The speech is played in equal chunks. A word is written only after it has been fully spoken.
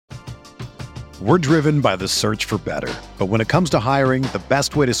We're driven by the search for better. But when it comes to hiring, the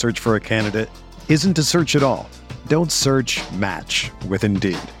best way to search for a candidate isn't to search at all. Don't search, match with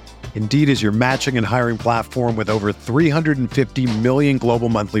Indeed. Indeed is your matching and hiring platform with over 350 million global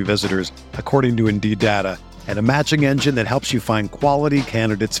monthly visitors, according to Indeed data, and a matching engine that helps you find quality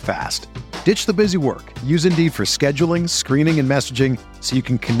candidates fast. Ditch the busy work. Use Indeed for scheduling, screening, and messaging so you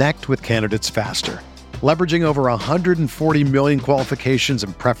can connect with candidates faster. Leveraging over 140 million qualifications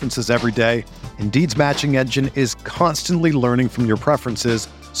and preferences every day, Indeed's matching engine is constantly learning from your preferences,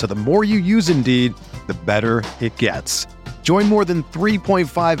 so the more you use Indeed, the better it gets. Join more than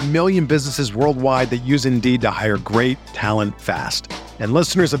 3.5 million businesses worldwide that use Indeed to hire great talent fast. And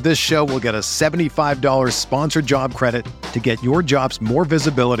listeners of this show will get a $75 sponsored job credit to get your jobs more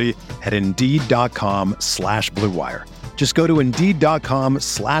visibility at Indeed.com/Blue Wire. Just go to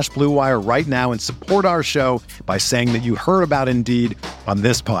Indeed.com/Blue Wire right now and support our show by saying that you heard about Indeed on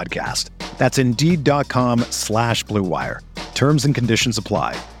this podcast. That's Indeed.com/Blue Wire. Terms and conditions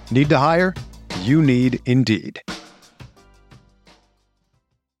apply. Need to hire? You need Indeed.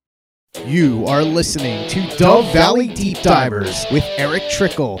 You are listening to Dove Valley Deep Divers with Eric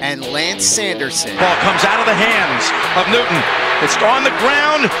Trickle and Lance Sanderson. Ball comes out of the hands of Newton. It's on the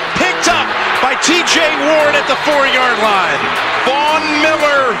ground, picked up by T.J. Ward at the 4-yard line. Vaughn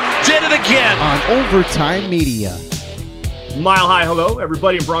Miller did it again. On Overtime Media. Mile high hello,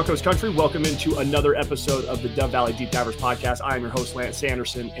 everybody in Broncos country. Welcome into another episode of the Dove Valley Deep Divers podcast. I am your host, Lance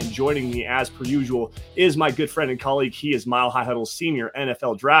Sanderson, and joining me as per usual is my good friend and colleague. He is Mile High Huddle's senior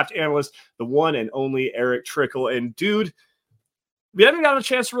NFL draft analyst, the one and only Eric Trickle. And dude, we haven't gotten a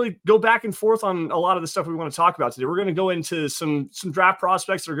chance to really go back and forth on a lot of the stuff we want to talk about today. We're going to go into some draft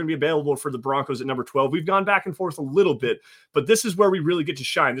prospects that are going to be available for the Broncos at number 12. We've gone back and forth a little bit, but this is where we really get to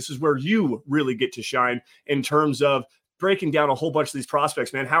shine. This is where you really get to shine in terms of breaking down a whole bunch of these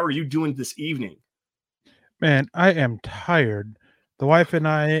prospects, man. How are you doing this evening? Man, I am tired. The wife and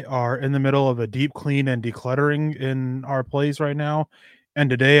I are in the middle of a deep clean and decluttering in our place right now.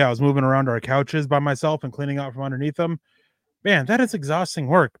 And today I was moving around our couches by myself and cleaning out from underneath them. Man, that is exhausting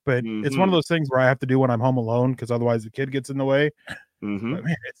work, but it's one of those things where I have to do when I'm home alone because otherwise the kid gets in the way. But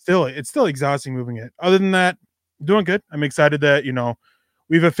man, it's still exhausting moving it. Other than that, doing good. I'm excited that,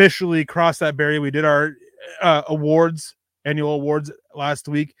 we've officially crossed that barrier. We did our annual awards last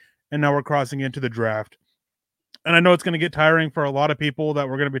week, and now we're crossing into the draft. And I know it's going to get tiring for a lot of people that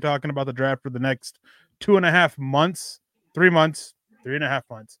we're going to be talking about the draft for the next 2.5 months, 3 months, 3.5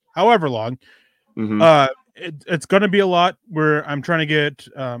 months, however long. It's going to be a lot where I'm trying to get,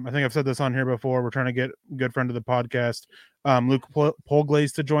 I think I've said this on here before, we're trying to get a good friend of the podcast, Luke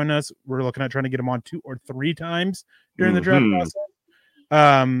Polglaze, to join us. We're looking at trying to get him on 2 or 3 times during the draft process.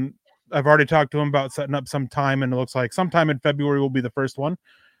 I've already talked to him about setting up some time, and it looks like sometime in February will be the first one.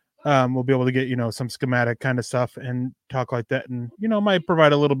 We'll be able to get, some schematic kind of stuff and talk like that. And, might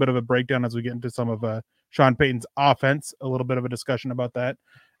provide a little bit of a breakdown as we get into some of Sean Payton's offense, a little bit of a discussion about that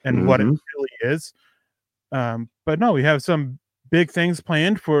and what it really is. But no, we have some big things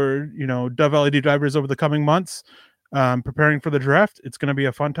planned for, Dove Valley Deep Divers over the coming months, preparing for the draft. It's going to be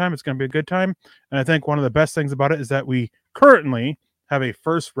a fun time. It's going to be a good time. And I think one of the best things about it is that we currently have a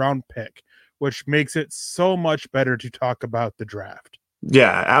first round pick, which makes it so much better to talk about the draft.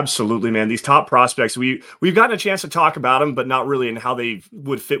 Yeah, absolutely, man. These top prospects, we've gotten a chance to talk about them, but not really in how they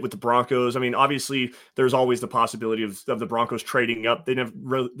would fit with the Broncos. I mean, obviously, there's always the possibility of the Broncos trading up. They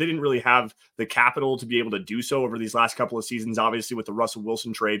didn't really have the capital to be able to do so over these last couple of seasons. Obviously, with the Russell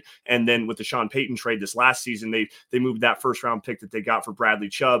Wilson trade, and then with the Sean Payton trade this last season, they moved that first round pick that they got for Bradley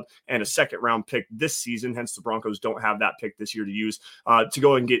Chubb and a second round pick this season. Hence, the Broncos don't have that pick this year to use to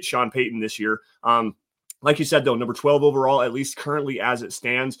go and get Sean Payton this year. Like you said, though, number 12 overall, at least currently as it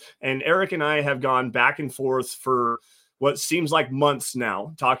stands. And Eric and I have gone back and forth for what seems like months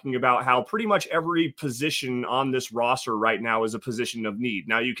now, talking about how pretty much every position on this roster right now is a position of need.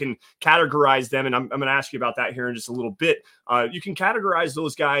 Now, you can categorize them, and I'm going to ask you about that here in just a little bit. You can categorize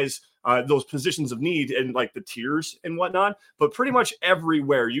those guys, those positions of need in like the tiers and whatnot, but pretty much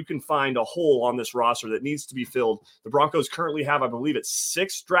everywhere you can find a hole on this roster that needs to be filled. The Broncos currently have, I believe it's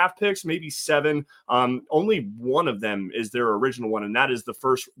 6 draft picks, maybe 7. Only one of them is their original one, and that is the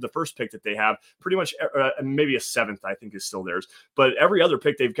first pick that they have. Pretty much maybe a 7th, I think, is still theirs. But every other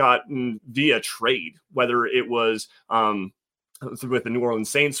pick they've gotten via trade, whether it was with the New Orleans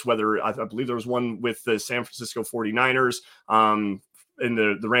Saints, whether I believe there was one with the San Francisco 49ers, in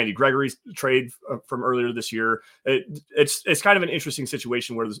the Randy Gregory trade from earlier this year. It's kind of an interesting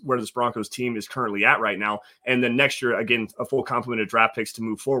situation where this Broncos team is currently at right now. And then next year, again, a full complement of draft picks to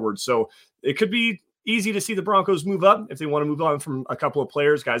move forward. So it could be easy to see the Broncos move up if they want to move on from a couple of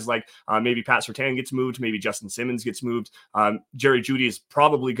players, guys like maybe Pat Surtain gets moved, maybe Justin Simmons gets moved. Jerry Jeudy is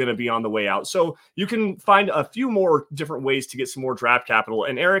probably going to be on the way out. So you can find a few more different ways to get some more draft capital.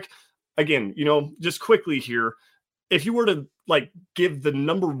 And Eric, again, just quickly here, if you were to give the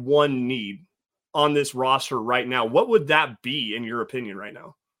number one need on this roster right now, what would that be in your opinion right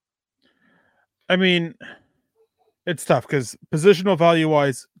now? I mean, it's tough because positional value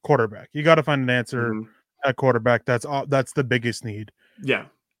wise, quarterback, you got to find an answer at quarterback. That's the biggest need. Yeah.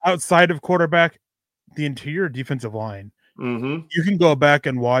 Outside of quarterback, the interior defensive line. You can go back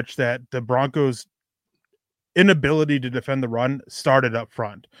and watch that the Broncos' inability to defend the run started up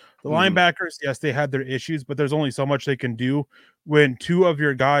front. The linebackers, yes, they had their issues, but there's only so much they can do when two of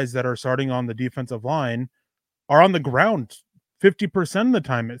your guys that are starting on the defensive line are on the ground 50% of the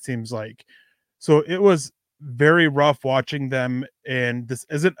time, it seems like. So it was very rough watching them, and this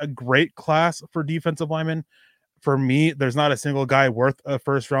isn't a great class for defensive linemen. For me, there's not a single guy worth a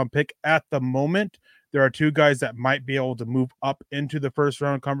first-round pick at the moment. There are two guys that might be able to move up into the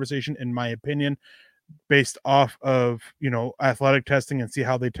first-round conversation, in my opinion, based off of, athletic testing and see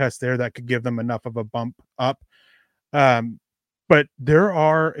how they test there. That could give them enough of a bump up. But there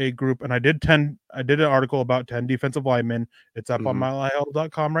are a group, and I did an article about 10 defensive linemen. It's up on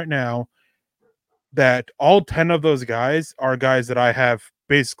mylihl.com right now, that all 10 of those guys are guys that I have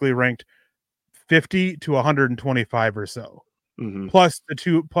basically ranked 50 to 125 or so, plus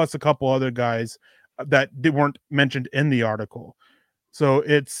a couple other guys that weren't mentioned in the article. So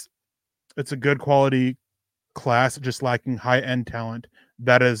it's a good quality class, just lacking high-end talent.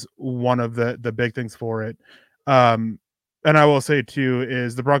 That is one of the big things for it. And I will say too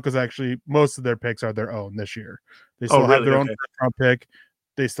is the Broncos actually, most of their picks are their own this year. They still have their own first-round pick.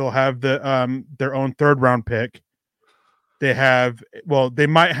 They still have their own third-round pick. They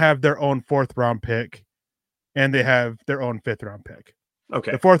might have their own fourth-round pick, and they have their own fifth-round pick.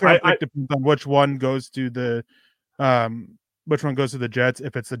 Okay. The fourth-round pick depends on which one goes to the Jets.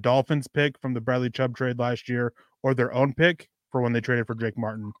 If it's the Dolphins pick from the Bradley Chubb trade last year, or their own pick for when they traded for Drake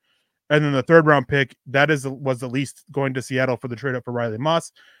Martin. And then the third-round pick, was the least going to Seattle for the trade-up for Riley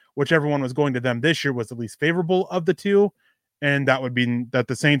Moss. Whichever one was going to them this year was the least favorable of the two. And that would be that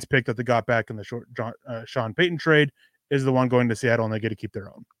the Saints pick that they got back in the Sean Payton trade is the one going to Seattle, and they get to keep their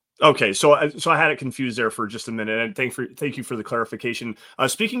own. Okay, so I had it confused there for just a minute, and thank you for the clarification.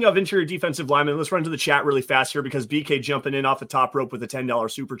 Speaking of interior defensive linemen, let's run to the chat really fast here because BK jumping in off the top rope with a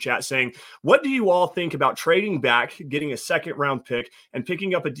 $10 super chat saying, what do you all think about trading back, getting a second-round pick, and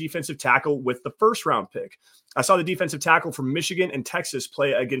picking up a defensive tackle with the first-round pick? I saw the defensive tackle from Michigan and Texas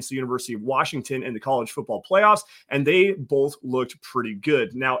play against the University of Washington in the college football playoffs, and they both looked pretty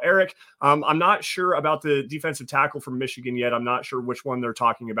good. Now, Eric, I'm not sure about the defensive tackle from Michigan yet. I'm not sure which one they're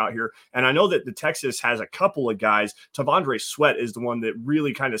talking about here. And I know that the Texas has a couple of guys. Tavondre Sweat is the one that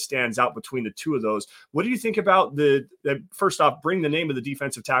really kind of stands out between the two of those. What do you think about first off, bring the name of the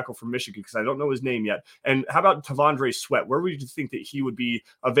defensive tackle from Michigan, because I don't know his name yet. And how about Tavondre Sweat? Where would you think that he would be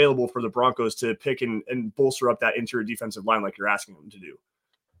available for the Broncos to pick and bolster up that interior defensive line like you're asking them to do?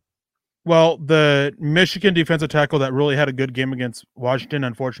 Well, the Michigan defensive tackle that really had a good game against Washington,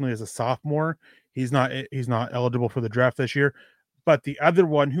 unfortunately, is a sophomore. He's not eligible for the draft this year. But the other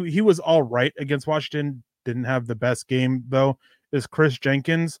one, who he was all right against Washington, didn't have the best game though, is Chris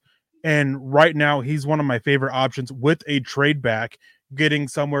Jenkins. And right now, he's one of my favorite options with a trade back, getting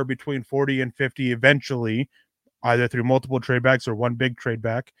somewhere between 40 and 50 eventually, either through multiple trade backs or one big trade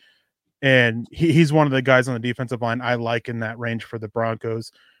back. And he's one of the guys on the defensive line I like in that range for the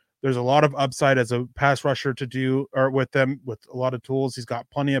Broncos. There's a lot of upside as a pass rusher to do, or with them, with a lot of tools. He's got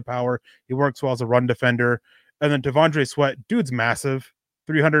plenty of power. He works well as a run defender. And then Tavondre Sweat, dude's massive,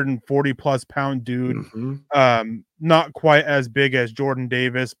 340 plus pound dude. Not quite as big as Jordan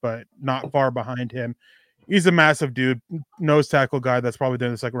Davis, but not far behind him. He's a massive dude, nose tackle guy that's probably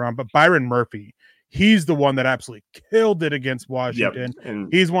in the second round. But Byron Murphy, he's the one that absolutely killed it against Washington. Yep.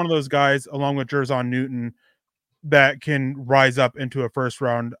 And he's one of those guys, along with Jerzon Newton, that can rise up into a first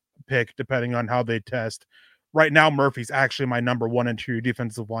round pick depending on how they test. Right now, Murphy's actually my number one interior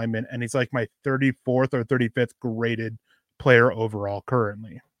defensive lineman, and he's like my 34th or 35th graded player overall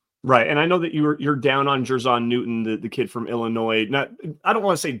currently. Right, and I know that you're down on Jerzon Newton, the kid from Illinois. I don't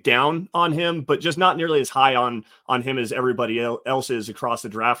want to say down on him, but just not nearly as high on him as everybody else is across the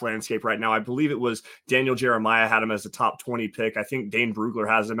draft landscape right now. I believe it was Daniel Jeremiah had him as a top 20 pick. I think Dane Brugler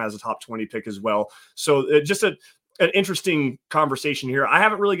has him as a top 20 pick as well. So just an interesting conversation here. I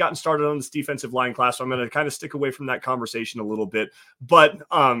haven't really gotten started on this defensive line class, so I'm going to kind of stick away from that conversation a little bit. But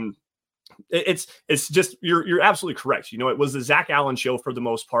It's just you're absolutely correct. It was the Zach Allen show for the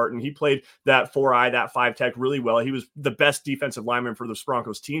most part, and he played that 4-eye, that 5 tech really well. He was the best defensive lineman for the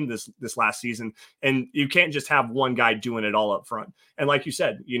Broncos team this last season, and you can't just have one guy doing it all up front. And like you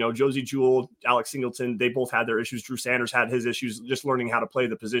said, Josie Jewell, Alex Singleton, they both had their issues. Drew Sanders had his issues just learning how to play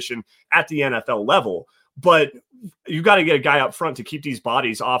the position at the NFL level. But you got to get a guy up front to keep these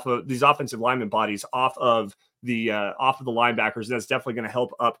offensive lineman bodies off of the linebackers. That's definitely going to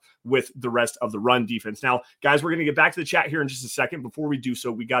help up with the rest of the run defense. Now, guys, we're going to get back to the chat here in just a second. Before we do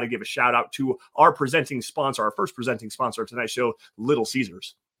so, we got to give a shout out to our presenting sponsor, our first presenting sponsor of tonight's show, Little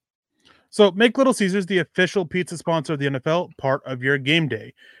Caesars. So make Little Caesars the official pizza sponsor of the NFL, part of your game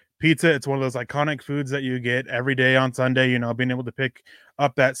day. Pizza, it's one of those iconic foods that you get every day on Sunday, being able to pick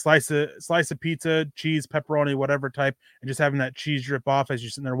up that slice of pizza, cheese, pepperoni, whatever type, and just having that cheese drip off as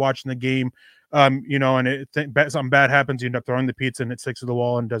you're sitting there watching the game. And something bad happens, you end up throwing the pizza and it sticks to the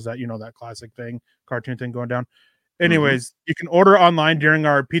wall and does that, that classic thing, cartoon thing going down. Anyways, You can order online during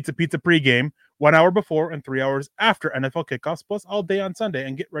our pizza pregame, 1 hour before and 3 hours after NFL kickoffs, plus all day on Sunday,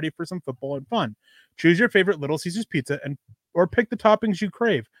 and get ready for some football and fun. Choose your favorite Little Caesars pizza or pick the toppings you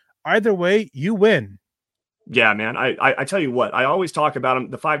crave. Either way, you win. Yeah, man. I tell you what, I always talk about them.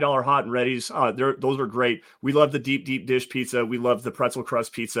 The $5 hot and readies, those are great. We love the deep dish pizza. We love the pretzel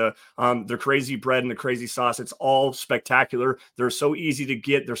crust pizza. The crazy bread and the crazy sauce. It's all spectacular. They're so easy to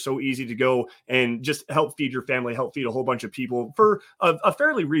get. They're so easy to go and just help feed your family, help feed a whole bunch of people for a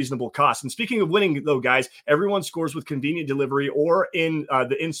fairly reasonable cost. And speaking of winning, though, guys, everyone scores with convenient delivery or in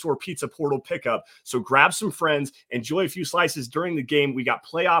the in-store pizza portal pickup. So grab some friends, enjoy a few slices during the game. We got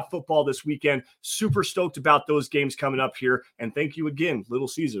playoff football this weekend. Super stoked about those games coming up here. And thank you again, Little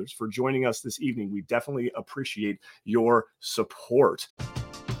Caesars, for joining us this evening. We definitely appreciate your support.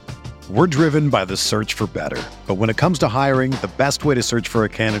 We're driven by the search for better. But when it comes to hiring, the best way to search for a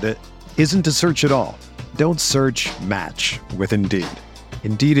candidate isn't to search at all. Don't search, match with Indeed.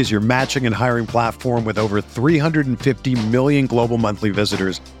 Indeed is your matching and hiring platform with over 350 million global monthly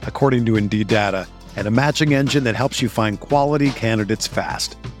visitors, according to Indeed data, and a matching engine that helps you find quality candidates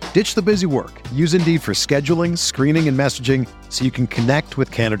fast. Ditch the busy work. Use Indeed for scheduling, screening, and messaging so you can connect with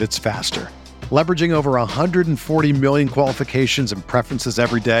candidates faster. Leveraging over 140 million qualifications and preferences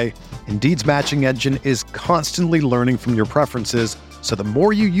every day, Indeed's matching engine is constantly learning from your preferences, so the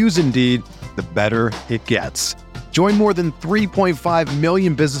more you use Indeed, the better it gets. Join more than 3.5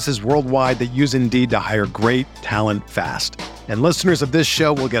 million businesses worldwide that use Indeed to hire great talent fast. And listeners of this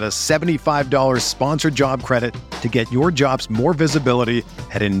show will get a $75 sponsored job credit to get your jobs more visibility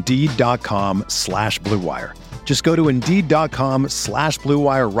at Indeed.com/Blue Wire. Just go to Indeed.com/Blue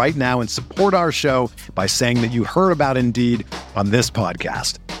Wire right now and support our show by saying that you heard about Indeed on this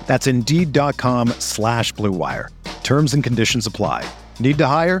podcast. That's Indeed.com/Blue Wire. Terms and conditions apply. Need to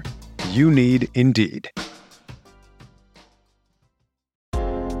hire? You need Indeed.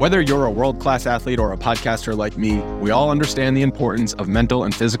 Whether you're a world-class athlete or a podcaster like me, we all understand the importance of mental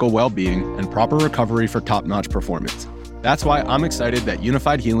and physical well-being and proper recovery for top-notch performance. That's why I'm excited that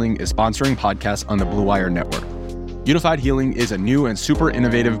Unified Healing is sponsoring podcasts on the Blue Wire Network. Unified Healing is a new and super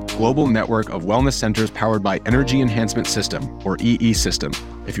innovative global network of wellness centers powered by Energy Enhancement System, or EE System.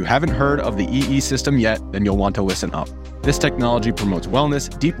 If you haven't heard of the EE System yet, then you'll want to listen up. This technology promotes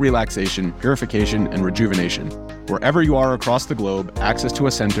wellness, deep relaxation, purification, and rejuvenation. Wherever you are across the globe, access to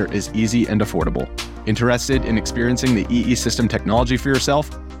a center is easy and affordable. Interested in experiencing the EE System technology for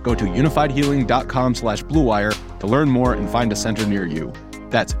yourself? Go to unifiedhealing.com/Blue Wire to learn more and find a center near you.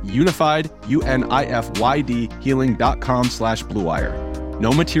 That's unified, UNIFYD, healing.com/Blue Wire.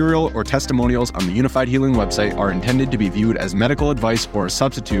 No material or testimonials on the Unified Healing website are intended to be viewed as medical advice or a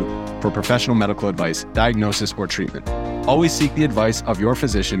substitute for professional medical advice, diagnosis, or treatment. Always seek the advice of your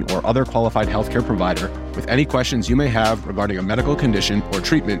physician or other qualified healthcare provider with any questions you may have regarding a medical condition or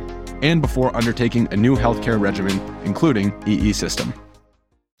treatment and before undertaking a new healthcare regimen, including EE System.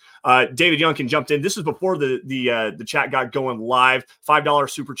 David Youngkin jumped in. This is before the chat got going live.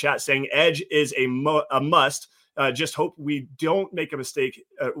 $5 super chat saying Edge is a must. Just hope we don't make a mistake.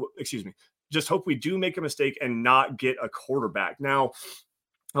 Just hope we do make a mistake and not get a quarterback. Now,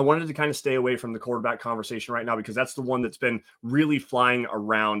 I wanted to kind of stay away from the quarterback conversation right now because that's the one that's been really flying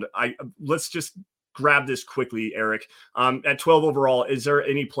around. Let's just grab this quickly, Eric. At 12 overall, is there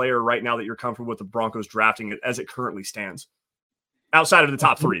any player right now that you're comfortable with the Broncos drafting as it currently stands? Outside of the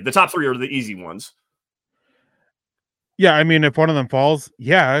top three. The top three are the easy ones. Yeah, I mean, if one of them falls,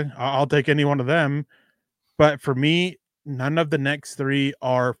 yeah, I'll take any one of them. But for me, none of the next three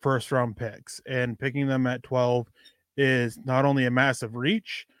are first-round picks. And picking them at 12 is not only a massive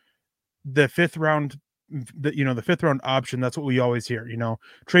reach, the fifth-round the fifth round option. That's what we always hear,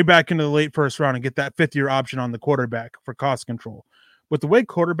 trade back into the late first round and get that fifth year option on the quarterback for cost control. With the way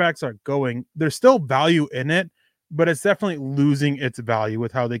quarterbacks are going, there's still value in it, but it's definitely losing its value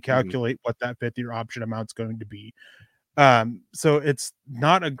with how they calculate what that fifth year option amount's going to be. So it's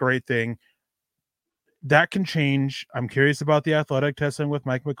not a great thing. That can change. I'm curious about the athletic testing with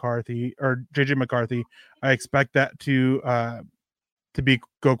Mike McCarthy or JJ McCarthy. I expect that to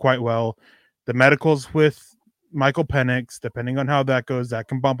go quite well. The medicals with Michael Penix, depending on how that goes, that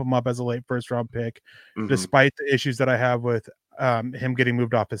can bump him up as a late first round pick, despite the issues that I have with him getting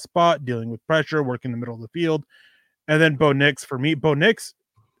moved off his spot, dealing with pressure, working in the middle of the field. And then Bo Nix, for me, Bo Nix,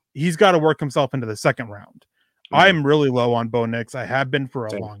 he's got to work himself into the second round. I'm really low on Bo Nix. I have been for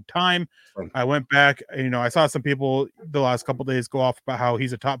a long time. I went back, I saw some people the last couple of days go off about how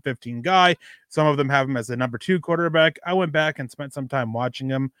he's a top 15 guy. Some of them have him as a number 2 quarterback. I went back and spent some time watching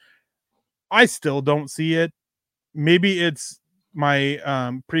him. I still don't see it. Maybe it's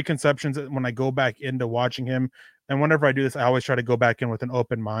my preconceptions when I go back into watching him. And whenever I do this, I always try to go back in with an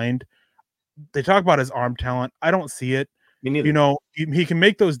open mind. They talk about his arm talent. I don't see it. Me neither. He can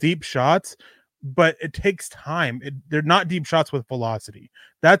make those deep shots, but it takes time. They're not deep shots with velocity.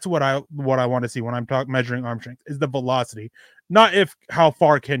 That's what I want to see when I'm measuring arm strength is the velocity, not how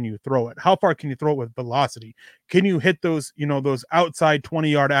far can you throw it. How far can you throw it with velocity? Can you hit those, those outside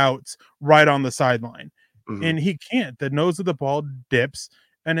 20-yard outs right on the sideline? And he can't. The nose of the ball dips,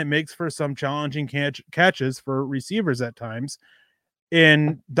 and it makes for some challenging catches for receivers at times.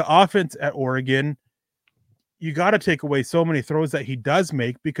 In the offense at Oregon, you got to take away so many throws that he does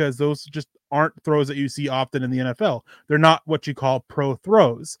make because those just aren't throws that you see often in the NFL. They're not what you call pro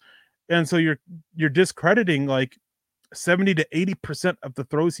throws. And so you're discrediting like 70 to 80% of the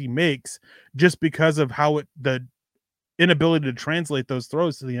throws he makes just because of how the inability to translate those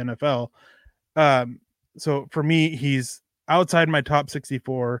throws to the NFL. So for me, he's outside my top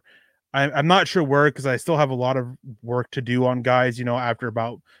 64. I'm not sure where, because I still have a lot of work to do on guys, after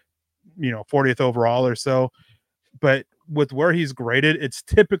about, 40th overall or so. But with where he's graded, it's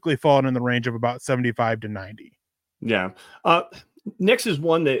typically fallen in the range of about 75 to 90. Yeah. Nix is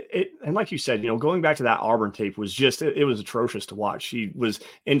one that, and like you said, going back to that Auburn tape was just, it was atrocious to watch. He was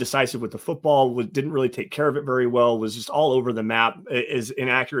indecisive with the football, didn't really take care of it very well, was just all over the map. His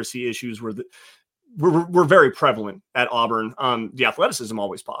inaccuracy issues were very prevalent at Auburn. The athleticism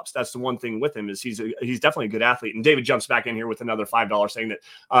always pops. That's the one thing with him is he's definitely a good athlete. And David jumps back in here with another $5 saying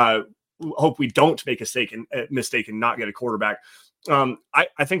that, hope we don't make a mistake and not get a quarterback.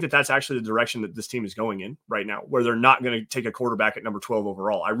 I think that's actually the direction that this team is going in right now, where they're not going to take a quarterback at number 12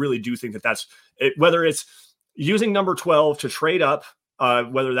 overall. I really do think that's it, whether it's using number 12 to trade up,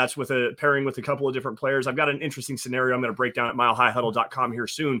 whether that's with a pairing with a couple of different players. I've got an interesting scenario I'm going to break down at milehighhuddle.com here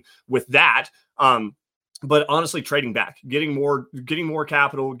soon with that. But honestly, trading back, getting more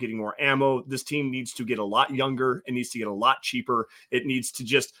capital, getting more ammo. This team needs to get a lot younger. It needs to get a lot cheaper. It needs to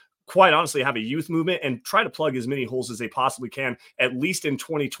just quite honestly have a youth movement and try to plug as many holes as they possibly can, at least in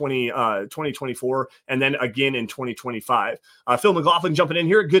 2024, and then again in 2025. Phil McLaughlin jumping in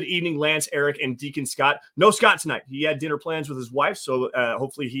here. Good evening, Lance, Eric, and Deacon Scott. No Scott tonight. He had dinner plans with his wife, so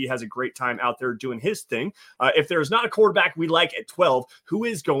hopefully he has a great time out there doing his thing. If there's not a quarterback we like at 12, who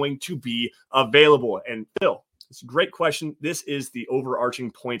is going to be available? And Phil, it's a great question. This is the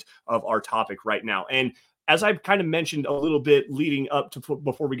overarching point of our topic right now. And as I kind of mentioned a little bit leading up to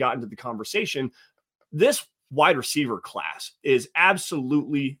before we got into the conversation, this wide receiver class is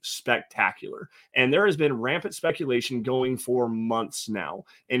absolutely spectacular. And there has been rampant speculation going for months now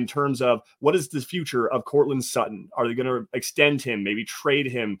in terms of what is the future of Cortland Sutton? Are they going to extend him, maybe trade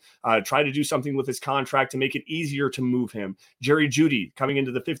him, try to do something with his contract to make it easier to move him? Jerry Jeudy coming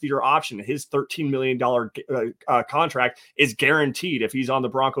into the 50-year option, his $13 million contract is guaranteed if he's on the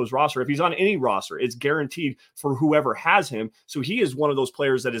Broncos roster. If he's on any roster, it's guaranteed for whoever has him. So he is one of those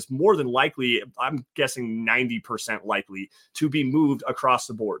players that is more than likely, I'm guessing 90% likely to be moved across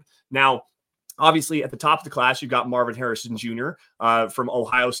the board. Now, obviously, at the top of the class, you've got Marvin Harrison Jr. From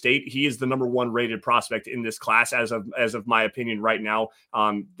Ohio State. He is the number 1 rated prospect in this class as of my opinion right now.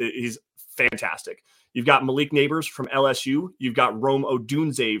 He's fantastic. You've got Malik Neighbors from LSU. You've got Rome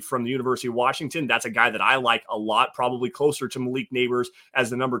Odunze from the University of Washington. That's a guy that I like a lot, probably closer to Malik Neighbors as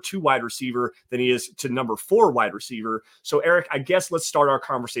the number 2 wide receiver than he is to number 4 wide receiver. So, Eric, I guess let's start our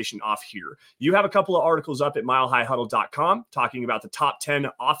conversation off here. You have a couple of articles up at milehighhuddle.com talking about the top 10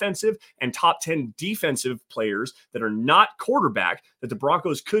 offensive and top 10 defensive players that are not quarterback that the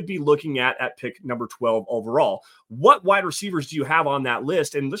Broncos could be looking at pick number 12 overall. What wide receivers do you have on that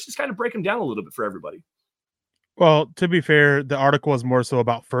list? And let's just kind of break them down a little bit for everybody. Well, to be fair, the article was more so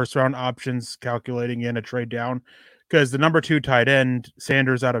about first round options, calculating in a trade down, because the number 2 tight end,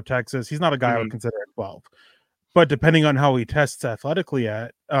 Sanders out of Texas, he's not a guy I would consider at 12. But depending on how he tests athletically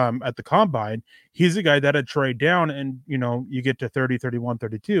at the combine, he's a guy that a trade down and, you get to 30, 31,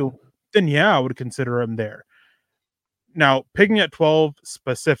 32, then yeah, I would consider him there. Now, picking at 12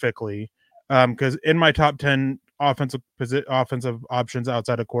 specifically, because in my top 10 offensive options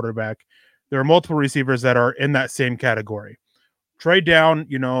outside of quarterback, there are multiple receivers that are in that same category. Trade down,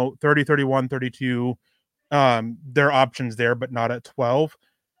 30, 31, 32, there are options there, but not at 12.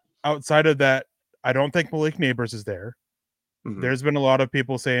 Outside of that, I don't think Malik Neighbors is there. There's been a lot of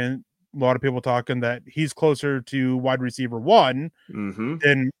people talking that he's closer to wide receiver 1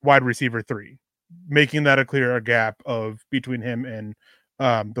 than wide receiver 3, making that a clearer gap between him and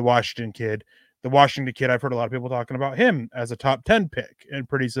the Washington kid. The Washington kid, I've heard a lot of people talking about him as a top 10 pick and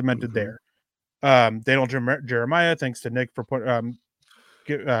pretty cemented there. Daniel Jeremiah, thanks to Nick for pointing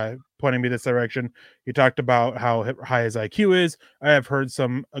me this direction. He talked about how high his IQ is. I have heard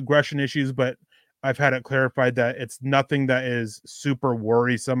some aggression issues, but I've had it clarified that it's nothing that is super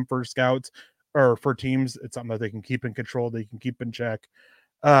worrisome for scouts or for teams. It's something that they can keep in control, they can keep in check.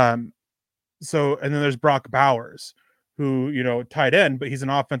 And then there's Brock Bowers, who, tight end, but he's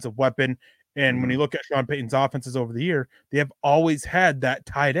an offensive weapon. And when you look at Sean Payton's offenses over the year, they have always had that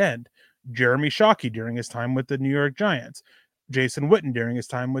tight end. Jeremy Shockey during his time with the New York Giants, Jason Witten during his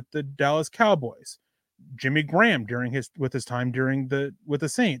time with the Dallas Cowboys, Jimmy Graham with his time with the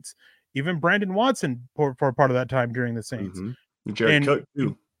Saints, even Brandon Watson for part of that time during the Saints. Jared Cook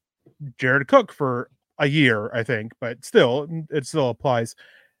too. Jared Cook for a year, I think, but it still applies.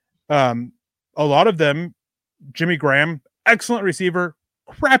 A lot of them, Jimmy Graham, excellent receiver,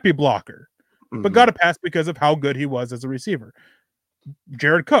 crappy blocker, but got a pass because of how good he was as a receiver.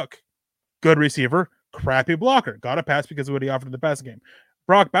 Jared Cook, good receiver, crappy blocker, got a pass because of what he offered in the passing game.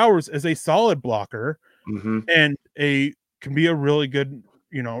 Brock Bowers is a solid blocker and can be a really good,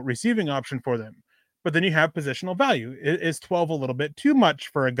 receiving option for them. But then you have positional value. Is 12 a little bit too much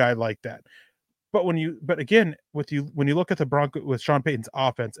for a guy like that? But when you look at the Broncos with Sean Payton's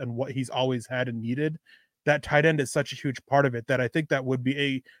offense and what he's always had and needed, that tight end is such a huge part of it that I think that would be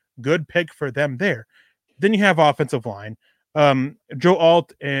a good pick for them there. Then you have offensive line. Joe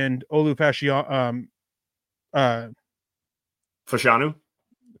Alt and Olu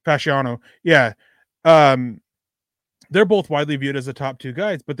Fasciano. Yeah. They're both widely viewed as the top 2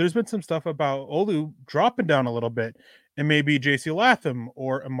 guys, but there's been some stuff about Olu dropping down a little bit, and maybe JC Latham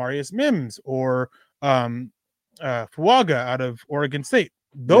or Amarius Mims or Fuaga out of Oregon State.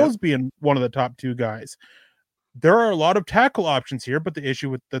 Those being one of the top 2 guys. There are a lot of tackle options here, but the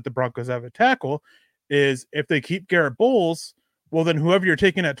issue that the Broncos have at tackle is if they keep Garrett Bowles, well, then whoever you're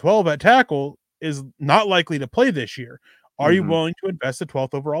taking at 12 at tackle is not likely to play this year. Are you willing to invest a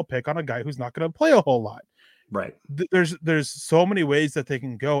 12th overall pick on a guy who's not going to play a whole lot? Right. There's so many ways that they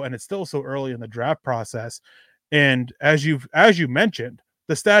can go, and it's still so early in the draft process. And as you mentioned,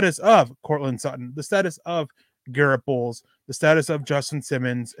 the status of Cortland Sutton, the status of Garrett Bowles, the status of Justin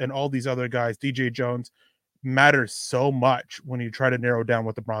Simmons, and all these other guys, DJ Jones, matters so much when you try to narrow down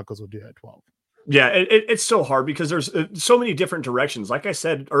what the Broncos will do at 12. Yeah, it's so hard because there's so many different directions. Like I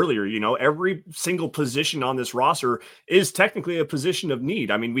said earlier, every single position on this roster is technically a position of need.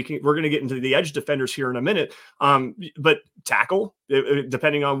 I mean, we're going to get into the edge defenders here in a minute. But tackle,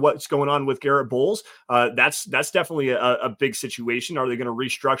 depending on what's going on with Garrett Bowles, that's definitely a big situation. Are they going to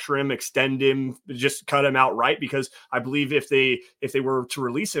restructure him, extend him, just cut him outright? Because I believe if they were to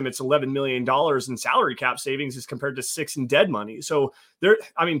release him, it's $11 million in salary cap savings as compared to $6 million in dead money. So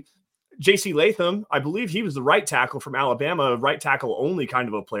JC Latham, I believe he was the right tackle from Alabama, right tackle only kind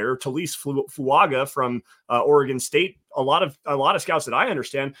of a player. Talise Fuaga from Oregon State. A lot of scouts that I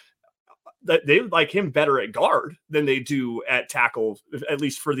understand that they like him better at guard than they do at tackle, at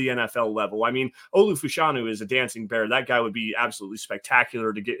least for the NFL level. I mean, Olu Fashanu is a dancing bear. That guy would be absolutely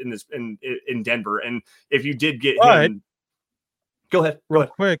spectacular to get in Denver. And if you did get him, go ahead. Real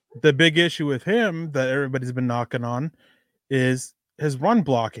quick, the big issue with him that everybody's been knocking on is his run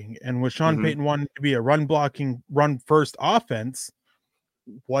blocking. And with Sean Payton wanting to be a run first offense,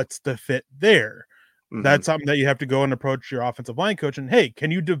 what's the fit there? That's something that you have to go and approach your offensive line coach and, hey, can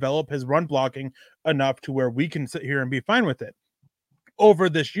you develop his run blocking enough to where we can sit here and be fine with it over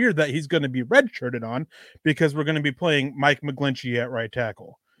this year that he's going to be redshirted on, because we're going to be playing Mike McGlinchey at right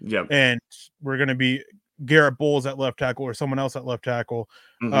tackle. Yeah. And we're going to be Garrett Bowles at left tackle or someone else at left tackle.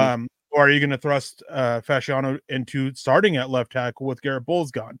 Or are you going to thrust Fasciano into starting at left tackle with Garrett Bowles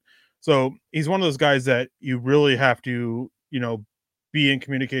gone? So he's one of those guys that you really have to, be in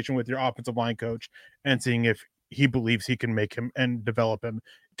communication with your offensive line coach and seeing if he believes he can make him and develop him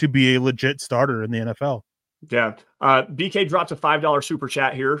to be a legit starter in the NFL. Yeah. BK dropped a $5 super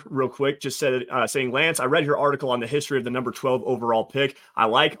chat here real quick. Just said, saying, Lance, I read your article on the history of the number 12 overall pick. I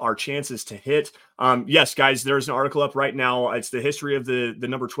like our chances to hit. Yes, guys, there's an article up right now. It's the history of the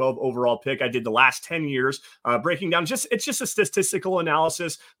number 12 overall pick. I did the last 10 years, breaking down it's just a statistical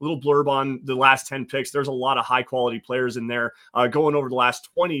analysis, a little blurb on the last 10 picks. There's a lot of high quality players in there. Going over the last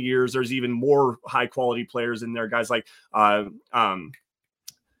 20 years, there's even more high quality players in there. Guys like,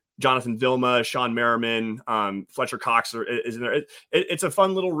 Jonathan Vilma, Sean Merriman, Fletcher Cox is in there. It's a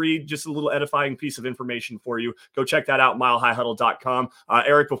fun little read, just a little edifying piece of information for you. Go check that out, milehighhuddle.com.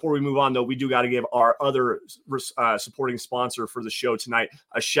 Eric, before we move on, though, we do got to give our other supporting sponsor for the show tonight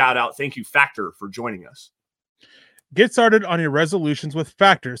a shout out. Thank you, Factor, for joining us. Get started on your resolutions with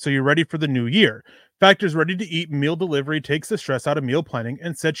Factor so you're ready for the new year. Factor's ready-to-eat meal delivery takes the stress out of meal planning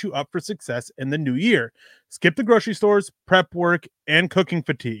and sets you up for success in the new year. Skip the grocery stores, prep work, and cooking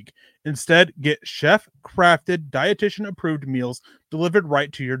fatigue. Instead, get chef-crafted, dietitian-approved meals delivered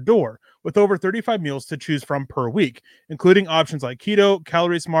right to your door, with over 35 meals to choose from per week, including options like keto,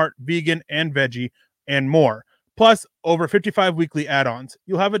 calorie smart, vegan, and veggie, and more. Plus, over 55 weekly add-ons.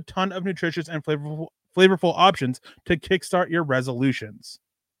 You'll have a ton of nutritious and flavorful options to kickstart your resolutions.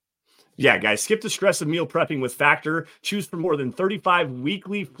 Yeah, guys, skip the stress of meal prepping with Factor. Choose from more than 35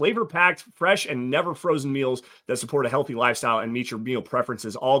 weekly, flavor-packed, fresh, and never frozen meals that support a healthy lifestyle and meet your meal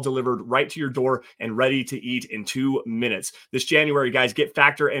preferences, all delivered right to your door and ready to eat in 2 minutes. This January, guys, get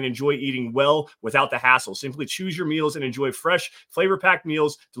Factor and enjoy eating well without the hassle. Simply choose your meals and enjoy fresh, flavor-packed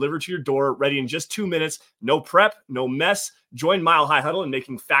meals delivered to your door, ready in just 2 minutes. No prep, no mess. Join Mile High Huddle in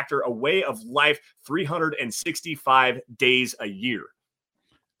making Factor a way of life 365 days a year.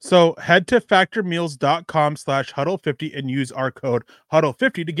 So head to factormeals.com/huddle50 and use our code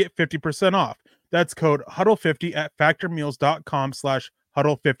huddle50 to get 50% off. That's code huddle50 at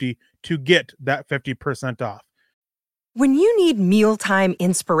factormeals.com/huddle50 to get that 50% off. When you need mealtime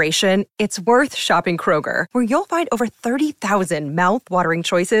inspiration, it's worth shopping Kroger, where you'll find over 30,000 mouth-watering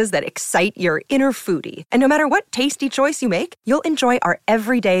choices that excite your inner foodie. And no matter what tasty choice you make, you'll enjoy our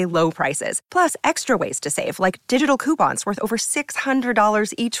everyday low prices, plus extra ways to save, like digital coupons worth over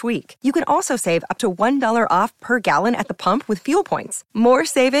 $600 each week. You can also save up to $1 off per gallon at the pump with fuel points. More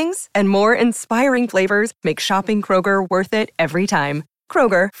savings and more inspiring flavors make shopping Kroger worth it every time.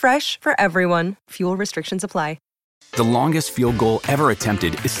 Kroger, fresh for everyone. Fuel restrictions apply. The longest field goal ever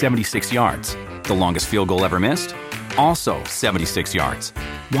attempted is 76 yards. The longest field goal ever missed? Also 76 yards.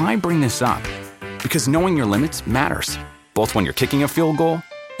 Why bring this up? Because knowing your limits matters, both when you're kicking a field goal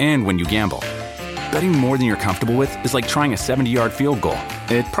and when you gamble. Betting more than you're comfortable with is like trying a 70-yard field goal.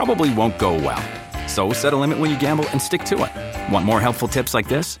 It probably won't go well. So set a limit when you gamble and stick to it. Want more helpful tips like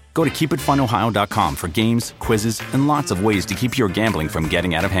this? Go to keepitfunohio.com for games, quizzes, and lots of ways to keep your gambling from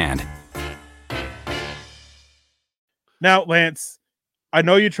getting out of hand. Now, Lance, I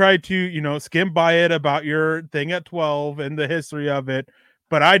know you tried to, skim by it about your thing at 12 and the history of it,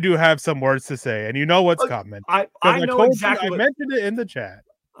 but I do have some words to say, and you know what's coming. I know exactly. I mentioned it in the chat.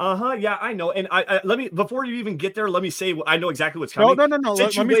 Yeah, I know. And I let me, before you even get there, let me say I know exactly what's coming. No.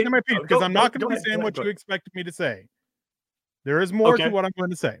 Let me say my piece, because I'm not going to be saying what you expected me to say. There is more to what I'm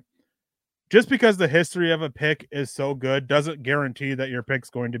going to say. Just because the history of a pick is so good doesn't guarantee that your pick's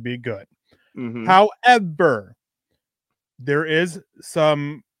going to be good. Mm-hmm. However, there is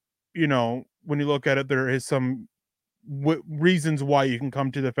some, when you look at it, there is some reasons why you can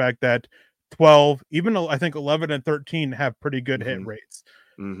come to the fact that 12, even I think 11 and 13 have pretty good hit rates.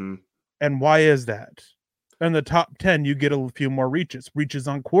 Mm-hmm. And why is that? In the top 10, you get a few more reaches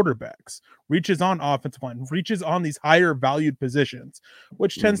on quarterbacks, reaches on offensive line, reaches on these higher valued positions,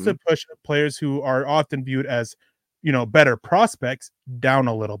 which tends to push players who are often viewed as, better prospects down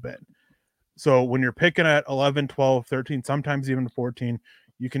a little bit. So when you're picking at 11, 12, 13, sometimes even 14,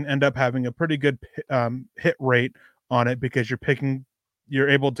 you can end up having a pretty good hit rate on it because you're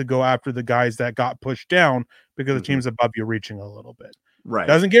able to go after the guys that got pushed down because the team's above you reaching a little bit. Right.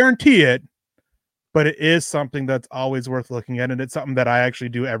 Doesn't guarantee it, but it is something that's always worth looking at. And it's something that I actually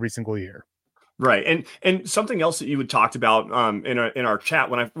do every single year. Right. And something else that you had talked about in our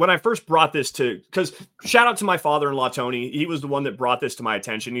chat when I first brought this because shout out to my father-in-law, Tony. He was the one that brought this to my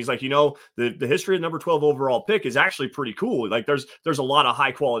attention. He's like, the history of number 12 overall pick is actually pretty cool. Like there's a lot of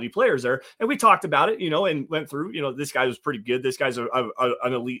high quality players there. And we talked about it, and went through, this guy was pretty good. This guy's an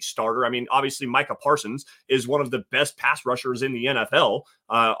elite starter. I mean, obviously Micah Parsons is one of the best pass rushers in the NFL,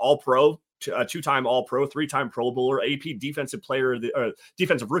 all pro. A 2-time All-Pro, 3-time Pro Bowler, AP Defensive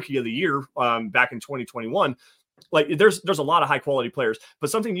Rookie of the Year back in 2021. like there's a lot of high quality players, but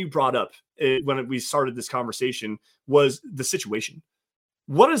something you brought up when we started this conversation was the situation.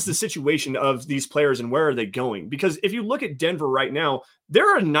 What is the situation of these players and where are they going? Because if you look at Denver right now,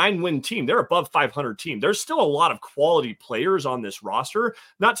 they're a 9-win team. They're above 500 team. There's still a lot of quality players on this roster.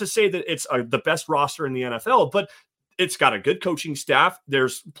 Not to say that it's the best roster in the NFL, but it's got a good coaching staff.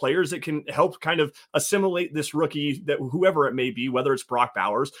 There's players that can help kind of assimilate this rookie, that whoever it may be, whether it's Brock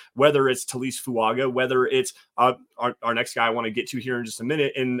Bowers, whether it's Talise Fuaga, whether it's our next guy I want to get to here in just a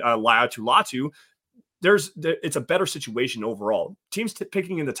minute in Laiatu Latu. It's a better situation overall. Teams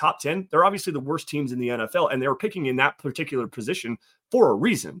picking in the top 10, they're obviously the worst teams in the NFL, and they're picking in that particular position for a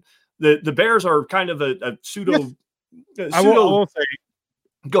reason. The Bears are kind of a pseudo. Yes. I will say,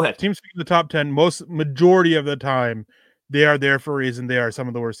 go ahead. Teams picking the top 10, majority of the time, they are there for a reason. They are some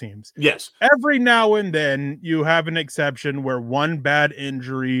of the worst teams. Yes. Every now and then, you have an exception where one bad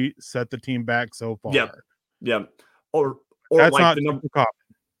injury set the team back so far. Yeah. Or that's like not the number. common.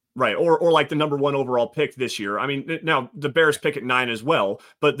 Right. Or like the number 1 overall pick this year. I mean, now the Bears pick at 9 as well,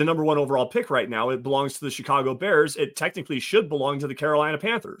 but the number 1 overall pick right now, it belongs to the Chicago Bears. It technically should belong to the Carolina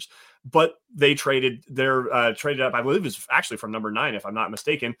Panthers, but they traded up. I believe it was actually from number 9, if I'm not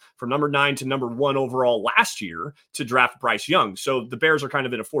mistaken, from number 9 to number 1 overall last year to draft Bryce Young. So the Bears are kind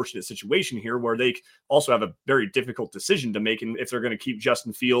of in a fortunate situation here where they also have a very difficult decision to make. And if they're going to keep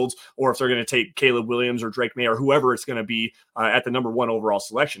Justin Fields or if they're going to take Caleb Williams or Drake May or whoever it's going to be at the number 1 overall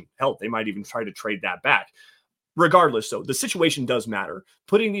selection. Hell, they might even try to trade that back. Regardless, though, the situation does matter.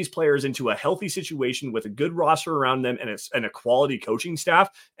 Putting these players into a healthy situation with a good roster around them and a quality coaching staff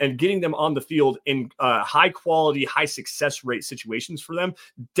and getting them on the field in high quality, high success rate situations for them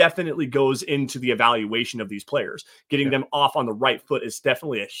definitely goes into the evaluation of these players. Getting them off on the right foot is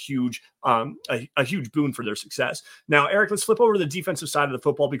definitely a huge boon for their success. Now, Eric, let's flip over to the defensive side of the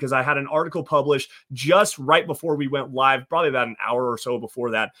football because I had an article published just right before we went live, probably about an hour or so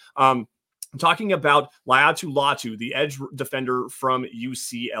before that. I'm talking about Laiatu Latu, the edge defender from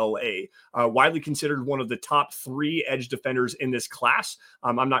UCLA, widely considered one of the top 3 edge defenders in this class.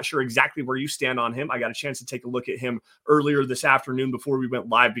 I'm not sure exactly where you stand on him. I got a chance to take a look at him earlier this afternoon before we went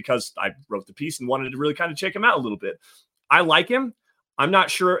live because I wrote the piece and wanted to really kind of check him out a little bit. I like him. I'm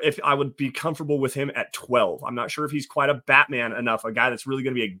not sure if I would be comfortable with him at 12. I'm not sure if he's quite a Batman enough, a guy that's really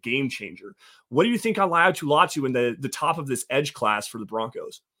going to be a game changer. What do you think on Laiatu Latu in the top of this edge class for the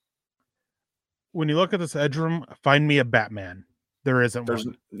Broncos? When you look at this edge room, find me a Batman. There isn't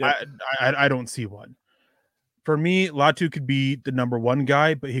one. Yeah. I don't see one. For me, Latu could be the number 1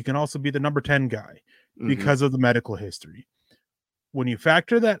 guy, but he can also be the number 10 guy because of the medical history. When you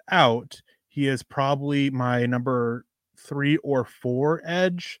factor that out, he is probably my number 3 or 4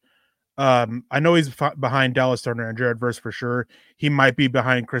 edge. I know he's behind Dallas Turner and Jared Verse for sure. He might be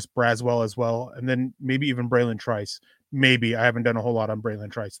behind Chris Braswell as well, and then maybe even Braylon Trice. Maybe. I haven't done a whole lot on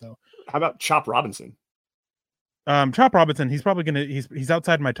Braylon Trice though. How about Chop Robinson? Chop Robinson, he's probably he's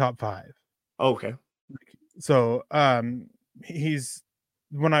outside my top 5. Oh, okay. So he's,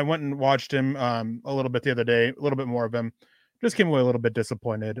 when I went and watched him a little bit the other day, a little bit more of him, just came away a little bit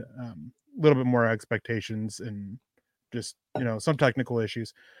disappointed, a little bit more expectations and just, some technical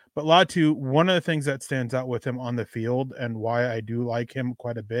issues. But Latu, one of the things that stands out with him on the field and why I do like him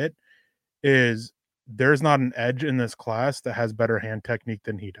quite a bit is there's not an edge in this class that has better hand technique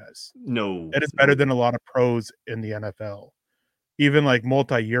than he does. No. It is better than a lot of pros in the NFL, even like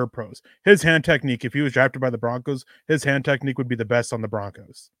multi-year pros. His hand technique, if he was drafted by the Broncos, his hand technique would be the best on the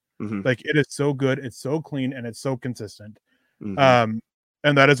Broncos. Like, it is so good, it's so clean, and it's so consistent. And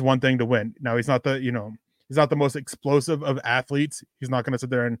that is one thing to win. Now, he's not he's not the most explosive of athletes. He's not going to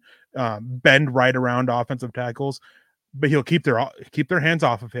sit there and bend right around offensive tackles, but he'll keep their hands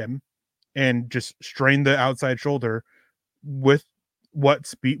off of him and just strain the outside shoulder with what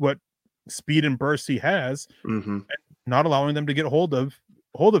speed and burst he has, and not allowing them to get hold of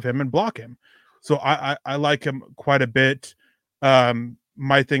him and block him. So I like him quite a bit.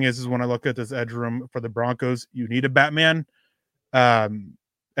 My thing is when I look at this edge room for the Broncos, you need a Batman. And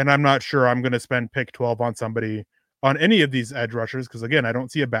I'm not sure I'm going to spend pick 12 on any of these edge rushers, because again, I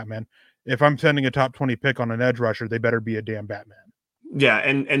don't see a Batman. If I'm sending a top 20 pick on an edge rusher, they better be a damn Batman. Yeah,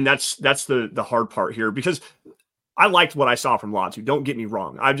 and that's the hard part here, because I liked what I saw from Latu. Don't get me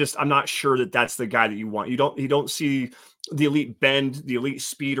wrong. I'm not sure that that's the guy that you want. You don't see the elite bend, the elite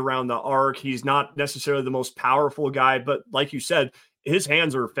speed around the arc. He's not necessarily the most powerful guy, but like you said, his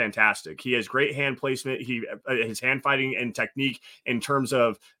hands are fantastic. He has great hand placement. His hand fighting and technique in terms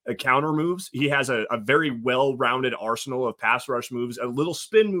of counter moves. He has a very well-rounded arsenal of pass rush moves, a little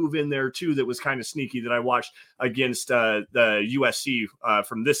spin move in there too that was kind of sneaky that I watched against the USC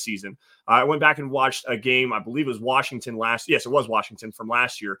from this season. I went back and watched a game. I believe it was Washington Yes, it was Washington from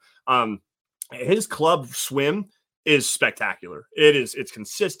last year. His club swim is spectacular. It's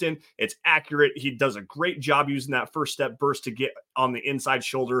consistent. It's accurate. He does a great job using that first step burst to get on the inside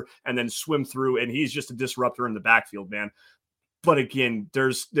shoulder and then swim through. And he's just a disruptor in the backfield, man. But again,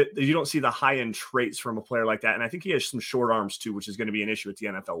 you don't see the high-end traits from a player like that. And I think he has some short arms too, which is going to be an issue at the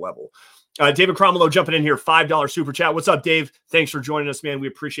NFL level. David Cromwell jumping in here, $5 super chat. What's up, Dave? Thanks for joining us, man. We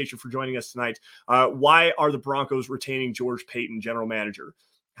appreciate you for joining us tonight. Why are the Broncos retaining George Paton, general manager?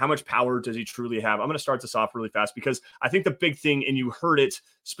 How much power does he truly have? I'm going to start this off really fast because I think the big thing, and you heard it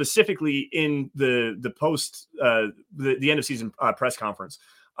specifically in the post, the end of season press conference.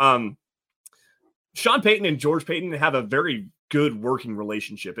 Sean Payton and George Paton have a very good working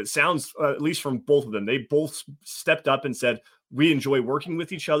relationship. It sounds, at least from both of them, they both stepped up and said, we enjoy working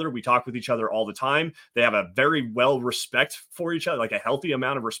with each other. We talk with each other all the time. They have a very well respect for each other, like a healthy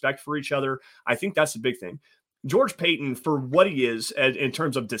amount of respect for each other. I think that's the big thing. George Paton, for what he is in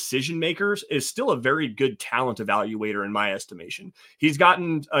terms of decision makers, is still a very good talent evaluator in my estimation. He's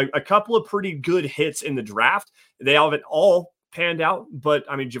gotten a couple of pretty good hits in the draft. They haven't all panned out, but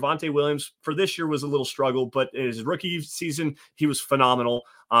I mean, Javonte Williams for this year was a little struggle, but in his rookie season, he was phenomenal.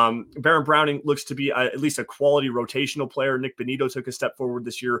 Baron Browning looks to be at least a quality rotational player. Nick Benito took a step forward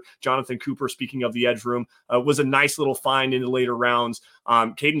this year. Jonathan Cooper, speaking of the edge room, was a nice little find in the later rounds.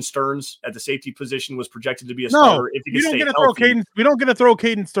 Caden Stearns at the safety position was projected to be a starter. If he we don't get to throw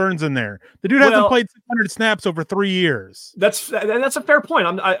Caden Stearns in there. The dude hasn't played 600 snaps over 3 years. That's a fair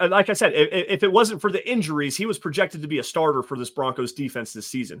point. Like I said, if it wasn't for the injuries, he was projected to be a starter for this Broncos defense this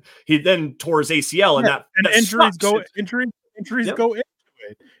season. He then tore his ACL, and injuries go into it.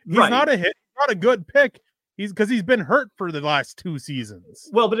 He's not a hit. He's not a good pick. Because he's been hurt for the last 2 seasons.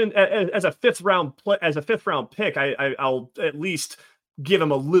 Well, but as a fifth round pick, I'll at least give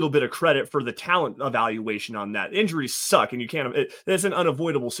him a little bit of credit for the talent evaluation on that. Injuries suck, and you can't. It's an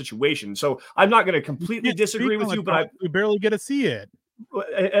unavoidable situation. So I'm not going to completely disagree with you, but we barely get to see it.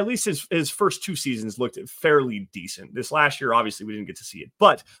 At least his first 2 seasons looked fairly decent. This last year, obviously, we didn't get to see it.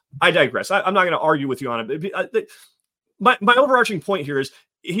 But I digress. I'm not going to argue with you on it. My overarching point here is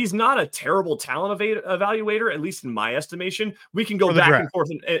he's not a terrible talent evaluator, at least in my estimation. We can go back and forth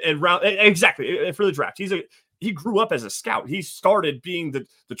and round exactly for the draft. He grew up as a scout. He started being the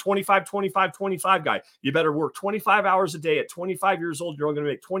 25 guy. You better work 25 hours a day at 25 years old. You're only going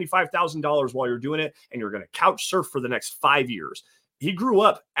to make $25,000 while you're doing it, and you're going to couch surf for the next 5 years. He grew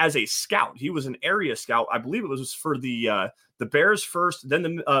up as a scout. He was an area scout. I believe it was for the Bears first, then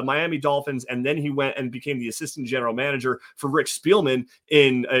the Miami Dolphins, and then he went and became the assistant general manager for Rick Spielman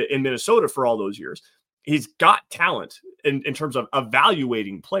in Minnesota for all those years. He's got talent in terms of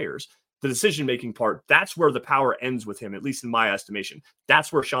evaluating players. The decision-making part, that's where the power ends with him, at least in my estimation.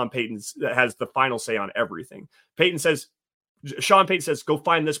 That's where Sean Payton has the final say on everything. Sean Payton says, go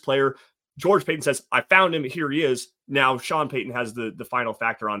find this player. George Paton says, I found him. Here he is. Now Sean Payton has the final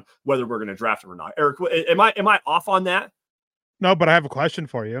factor on whether we're going to draft him or not. Eric, am I off on that? No, but I have a question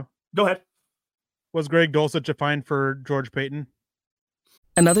for you. Go ahead. Was Greg Dulcich a find for George Paton?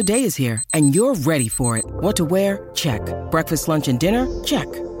 Another day is here, and you're ready for it. What to wear? Check. Breakfast, lunch, and dinner?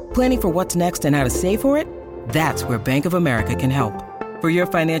 Check. Planning for what's next and how to save for it? That's where Bank of America can help. For your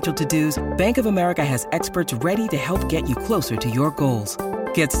financial to-dos, Bank of America has experts ready to help get you closer to your goals.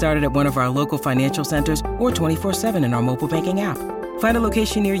 Get started at one of our local financial centers or 24/7 in our mobile banking app. Find a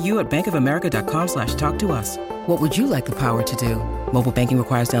location near you at bankofamerica.com/talktous. What would you like the power to do? Mobile banking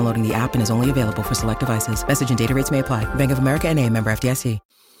requires downloading the app and is only available for select devices. Message and data rates may apply. Bank of America N.A., member FDIC.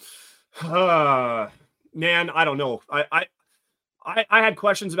 Man, I don't know. I had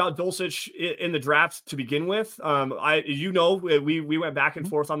questions about Dulcich in the draft to begin with. We went back and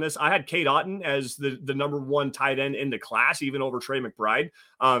forth on this. I had Cade Otton as the number 1 tight end in the class, even over Trey McBride.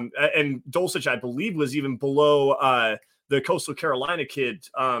 And Dulcich, I believe, was even below the Coastal Carolina kid.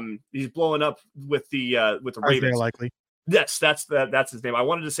 He's blowing up with the Ravens. Likely. Yes, that's his name. I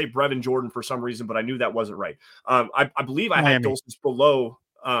wanted to say Brevin Jordan for some reason, but I knew that wasn't right. I believe I had Dulcich below.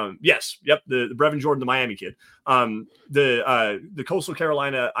 The Brevin Jordan, the Miami kid, the Coastal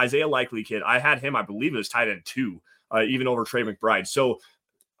Carolina Isaiah Likely kid. I had him, I believe it was tight end 2, even over Trey McBride. So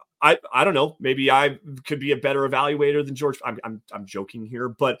I don't know. Maybe I could be a better evaluator than George. I'm joking here,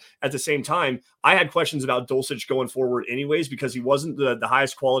 but at the same time, I had questions about Dulcich going forward anyways, because he wasn't the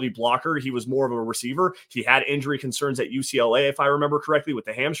highest quality blocker. He was more of a receiver. He had injury concerns at UCLA, if I remember correctly, with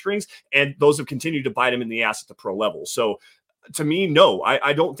the hamstrings, and those have continued to bite him in the ass at the pro level. So to me, no,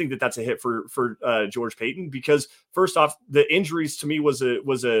 I don't think that that's a hit for George Paton, because first off, the injuries to me was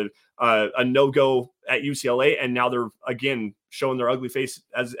a no-go at UCLA, and now they're again showing their ugly face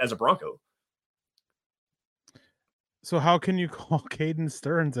as a Bronco. So how can you call Caden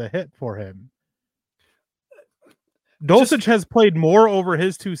Stearns a hit for him? Dulcich has played more over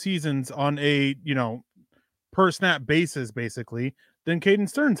his 2 seasons on a, per snap basis, basically, than Caden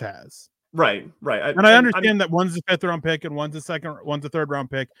Stearns has. Right. And I understand that one's a 5th round pick and one's a 3rd round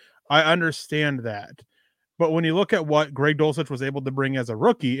pick. I understand that. But when you look at what Greg Dulcich was able to bring as a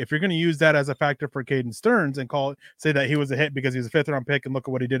rookie, if you're going to use that as a factor for Caden Stearns and say that he was a hit because he was a 5th round pick and look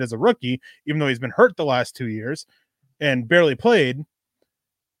at what he did as a rookie, even though he's been hurt the last 2 years and barely played,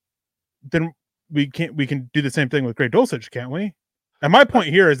 then we can do the same thing with Greg Dulcich, can't we? And my point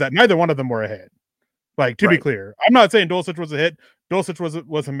here is that neither one of them were a hit. Like, to be clear, I'm not saying Dulcich was a hit. Dulcich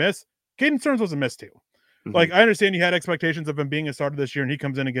was a miss. Caden Stearns was a miss too. Mm-hmm. Like, I understand you had expectations of him being a starter this year, and he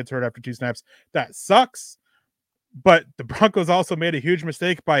comes in and gets hurt after 2 snaps. That sucks. But the Broncos also made a huge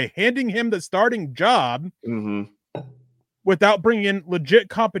mistake by handing him the starting job without bringing in legit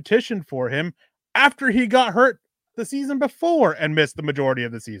competition for him after he got hurt the season before and missed the majority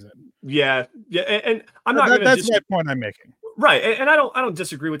of the season. Yeah. And I'm not going to that's my point I'm making. Right. And I don't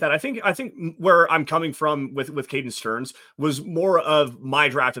disagree with that. I think where I'm coming from with Caden Stearns was more of my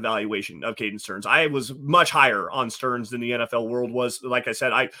draft evaluation of Caden Stearns. I was much higher on Stearns than the NFL world was. Like I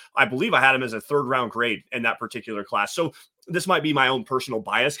said, I believe I had him as a 3rd round grade in that particular class. So this might be my own personal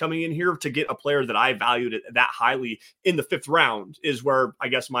bias coming in here to get a player that I valued it that highly in the 5th round is where I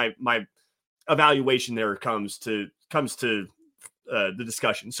guess my evaluation there comes to the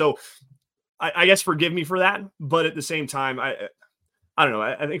discussion. So I guess forgive me for that, but at the same time, I don't know.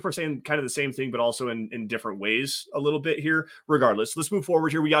 I think we're saying kind of the same thing, but also in different ways a little bit here. Regardless, let's move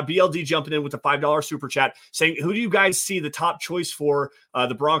forward here. We got BLD jumping in with a $5 super chat saying, who do you guys see the top choice for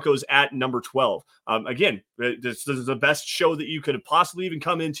the Broncos at number 12? Again, this is the best show that you could have possibly even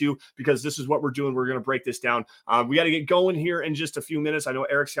come into, because this is what we're doing. We're going to break this down. We got to get going here in just a few minutes. I know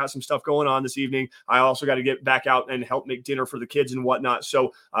Eric's got some stuff going on this evening. I also got to get back out and help make dinner for the kids and whatnot.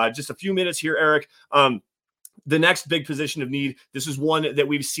 So just a few minutes here, Eric. The next big position of need, this is one that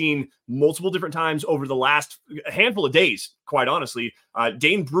we've seen multiple different times over the last handful of days, quite honestly.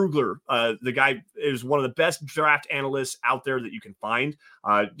 Dane Brugler, the guy is one of the best draft analysts out there that you can find.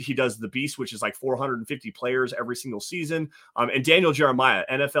 He does The Beast, which is like 450 players every single season. And Daniel Jeremiah,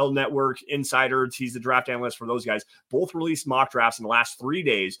 NFL Network Insider, he's the draft analyst for those guys. Both released mock drafts in the last 3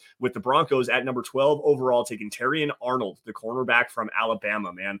 days, with the Broncos at number 12 overall taking Terrion Arnold, the cornerback from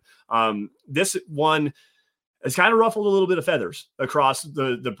Alabama, man. This one... it's kind of ruffled a little bit of feathers across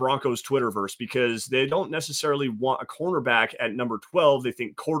the Broncos Twitterverse, because they don't necessarily want a cornerback at number 12. They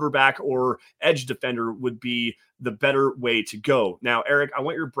think quarterback or edge defender would be the better way to go. Now, Eric, I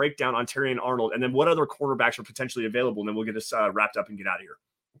want your breakdown on Terrion Arnold, and then what other cornerbacks are potentially available, and then we'll get us wrapped up and get out of here.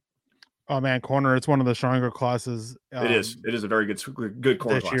 Oh man, corner, it's one of the stronger classes. It is a very good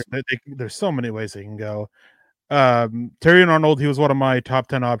corner class. There's so many ways they can go. Terrion Arnold, he was one of my top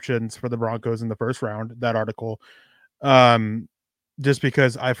 10 options for the Broncos in the 1st round, that article. Just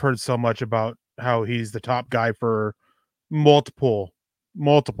because I've heard so much about how he's the top guy for multiple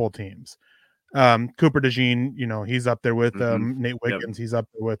teams. Cooper DeJean, he's up there with them. Nate Wiggins, he's up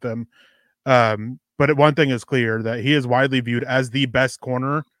there with them. But one thing is clear, that he is widely viewed as the best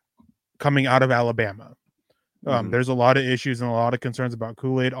corner coming out of Alabama. There's a lot of issues and a lot of concerns about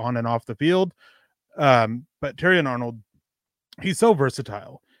Kool-Aid on and off the field. But Terrion Arnold, he's so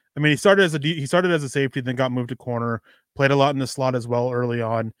versatile. I mean, he started as a safety, then got moved to corner, played a lot in the slot as well early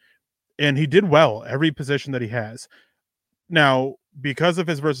on, and he did well every position that he has. Now, because of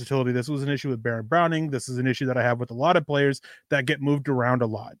his versatility, this was an issue with Baron Browning. This is an issue that I have with a lot of players that get moved around a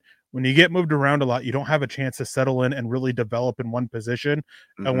lot. When you get moved around a lot, you don't have a chance to settle in and really develop in one position.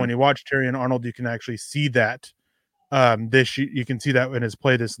 And when you watch Terrion Arnold, you can actually see that. You can see that in his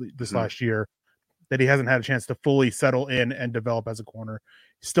play this last year, that he hasn't had a chance to fully settle in and develop as a corner.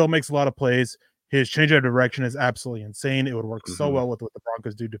 He still makes a lot of plays. His change of direction is absolutely insane. It would work so well with what the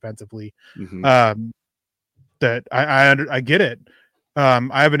Broncos do defensively. That I get it.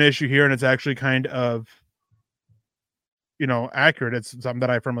 I have an issue here, and it's actually kind of, accurate. It's something that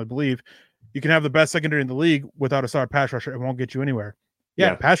I firmly believe. You can have the best secondary in the league without a star pass rusher. It won't get you anywhere.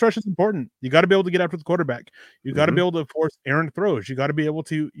 Yeah, pass rush is important. You got to be able to get after the quarterback. You got to be able to force errant throws. You got to be able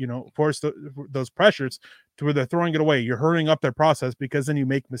to, force those pressures to where they're throwing it away. You're hurrying up their process because then you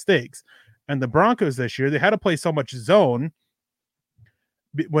make mistakes. And the Broncos this year, they had to play so much zone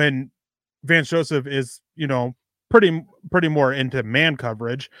when Vance Joseph is, pretty more into man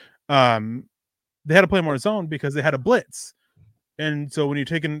coverage. They had to play more zone because they had a blitz. And so when you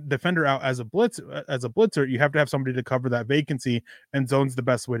take a defender out as a blitzer, you have to have somebody to cover that vacancy, and zone's the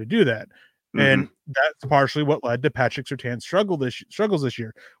best way to do that. And that's partially what led to Patrick Surtain's struggles this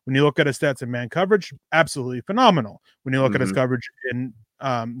year. When you look at his stats in man coverage, absolutely phenomenal. When you look at his coverage in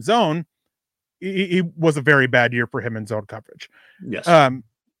zone, he was a very bad year for him in zone coverage. Yes.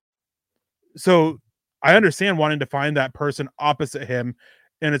 So I understand wanting to find that person opposite him,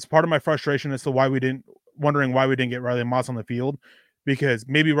 and it's part of my frustration as to wondering why we didn't get Riley Moss on the field, because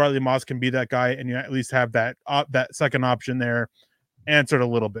maybe Riley Moss can be that guy, and you at least have that second option there answered a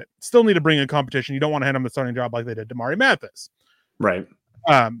little bit. Still need to bring in competition. You don't want to hand him the starting job like they did to Damari Mathis. Right.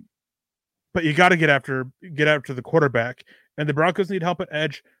 But you got to get after the quarterback, and the Broncos need help at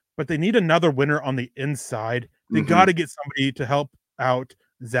edge, but they need another winner on the inside. They got to get somebody to help out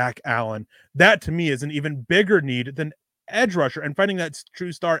Zach Allen. That to me is an even bigger need than edge rusher and finding that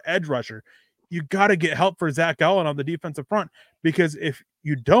true star edge rusher. You got to get help for Zach Allen on the defensive front, because if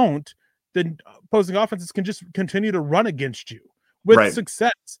you don't, then opposing offenses can just continue to run against you with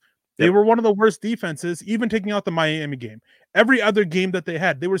success. They were one of the worst defenses, even taking out the Miami game. Every other game that they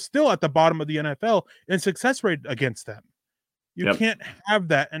had, they were still at the bottom of the NFL in success rate against them. You can't have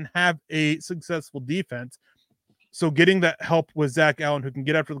that and have a successful defense. So getting that help with Zach Allen, who can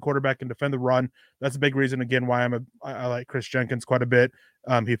get after the quarterback and defend the run, that's a big reason, again, why I like Chris Jenkins quite a bit.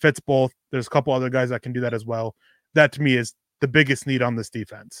 He fits both. There's a couple other guys that can do that as well. That, to me, is the biggest need on this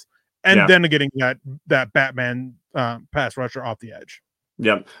defense. And then getting that Batman pass rusher off the edge.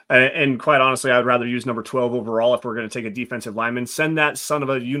 Yep. And quite honestly, I'd rather use number 12 overall if we're going to take a defensive lineman. Send that son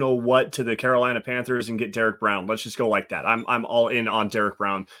of a you-know-what to the Carolina Panthers and get Derek Brown. Let's just go like that. I'm all in on Derek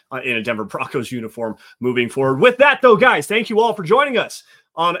Brown in a Denver Broncos uniform moving forward. With that, though, guys, thank you all for joining us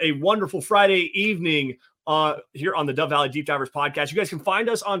on a wonderful Friday evening here on the Dove Valley Deep Divers podcast. You guys can find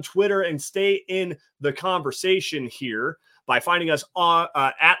us on Twitter and stay in the conversation here by finding us on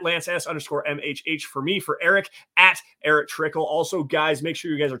at Lance S_MHH for me, for Eric at Eric Trickle. Also, guys, make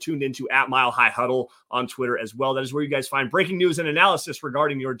sure you guys are tuned into at Mile High Huddle on Twitter as well. That is where you guys find breaking news and analysis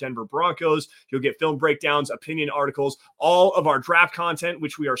regarding your Denver Broncos. You'll get film breakdowns, opinion articles, all of our draft content,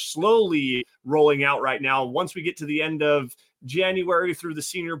 which we are slowly rolling out right now. Once we get to the end of January through the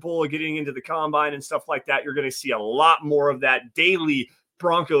Senior Bowl, getting into the Combine and stuff like that, you're going to see a lot more of that daily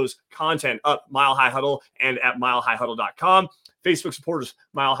Broncos content up Mile High Huddle and at milehighhuddle.com. Facebook supporters,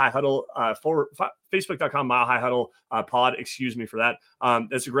 Mile High Huddle, Facebook.com, Mile High Huddle pod, excuse me for that.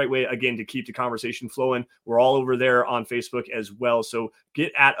 That's a great way, again, to keep the conversation flowing. We're all over there on Facebook as well. So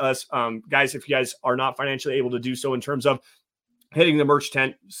get at us. Guys, if you guys are not financially able to do so in terms of hitting the merch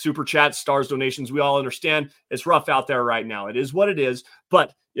tent, super chats, stars, donations, we all understand it's rough out there right now. It is what it is.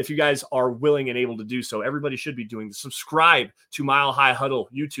 But if you guys are willing and able to do so, everybody should be doing this. Subscribe to Mile High Huddle,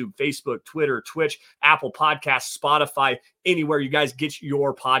 YouTube, Facebook, Twitter, Twitch, Apple Podcasts, Spotify, anywhere you guys get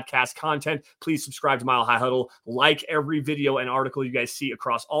your podcast content. Please subscribe to Mile High Huddle. Like every video and article you guys see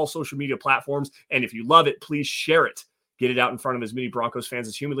across all social media platforms. And if you love it, please share it. Get it out in front of as many Broncos fans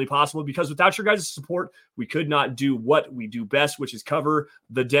as humanly possible, because without your guys' support, we could not do what we do best, which is cover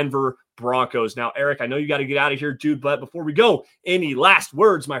the Denver Broncos. Now, Eric, I know you got to get out of here, dude, but before we go, any last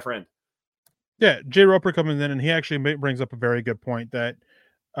words, my friend? Yeah, Jay Roper coming in, and he actually brings up a very good point that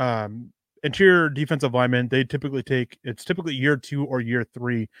interior defensive linemen, it's typically year 2 or year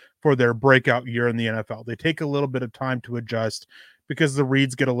 3 for their breakout year in the NFL. They take a little bit of time to adjust because the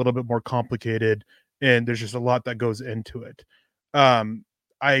reads get a little bit more complicated, and there's just a lot that goes into it.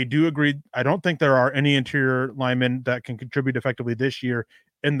 I do agree. I don't think there are any interior linemen that can contribute effectively this year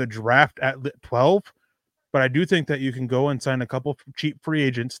in the draft at 12, but I do think that you can go and sign a couple cheap free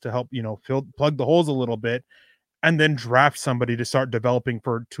agents to help, plug the holes a little bit, and then draft somebody to start developing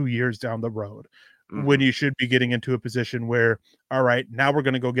for 2 years down the road, when you should be getting into a position where, all right, now we're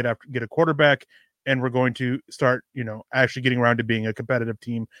going to go get a quarterback, and we're going to start, actually getting around to being a competitive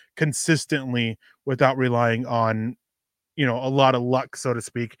team consistently without relying on, a lot of luck, so to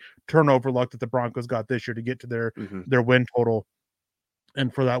speak, turnover luck that the Broncos got this year to get to their win total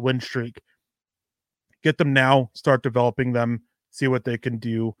and for that win streak. Get them now, start developing them, see what they can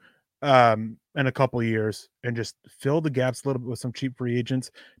do in a couple of years, and just fill the gaps a little bit with some cheap free agents,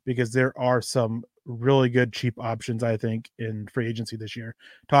 because there are some really good cheap options, I think, in free agency this year.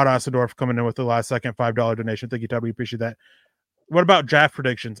 Todd Ossendorf coming in with the last second $5 donation. Thank you, Todd. We appreciate that. What about draft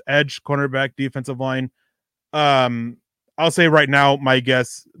predictions? Edge, cornerback, defensive line. I'll say right now, my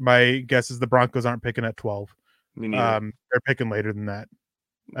guess is the Broncos aren't picking at 12. They're picking later than that.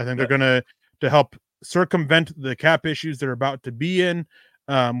 I think they're going to help circumvent the cap issues they're about to be in,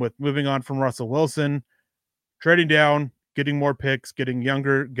 with moving on from Russell Wilson, trading down, getting more picks, getting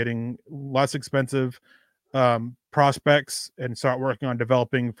younger, getting less expensive prospects, and start working on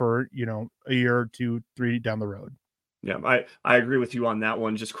developing for, a year, 2, 3 down the road. Yeah, I agree with you on that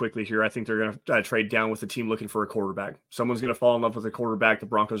one. Just quickly here, I think they're going to trade down with the team looking for a quarterback. Someone's going to fall in love with a quarterback. The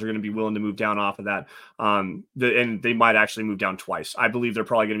Broncos are going to be willing to move down off of that. And they might actually move down twice. I believe they're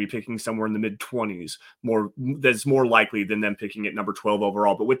probably going to be picking somewhere in the mid-20s. That's more likely than them picking at number 12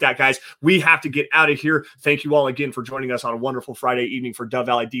 overall. But with that, guys, we have to get out of here. Thank you all again for joining us on a wonderful Friday evening for Dove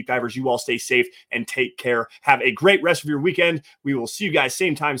Valley Deep Divers. You all stay safe and take care. Have a great rest of your weekend. We will see you guys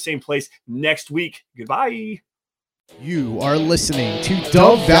same time, same place next week. Goodbye. You are listening to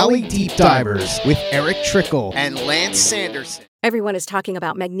Dove Valley Deep Divers with Eric Trickle and Lance Sanderson. Everyone is talking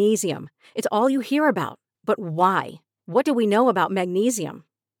about magnesium. It's all you hear about. But why? What do we know about magnesium?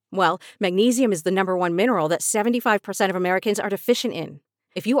 Well, magnesium is the number one mineral that 75% of Americans are deficient in.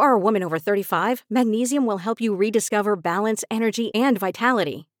 If you are a woman over 35, magnesium will help you rediscover balance, energy, and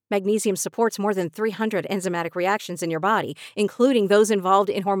vitality. Magnesium supports more than 300 enzymatic reactions in your body, including those involved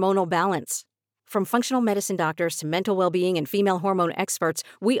in hormonal balance. From functional medicine doctors to mental well-being and female hormone experts,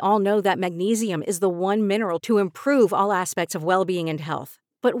 we all know that magnesium is the one mineral to improve all aspects of well-being and health.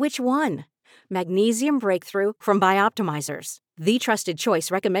 But which one? Magnesium Breakthrough from Bioptimizers, the trusted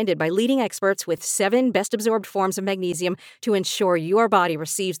choice recommended by leading experts with 7 best-absorbed forms of magnesium to ensure your body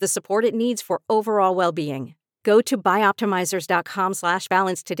receives the support it needs for overall well-being. Go to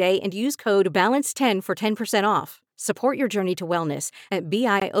bioptimizers.com/balance today and use code BALANCE10 for 10% off. Support your journey to wellness at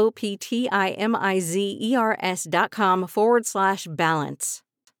bioptimizers.com/balance.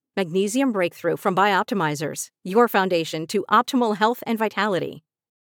 Magnesium Breakthrough from Bioptimizers, your foundation to optimal health and vitality.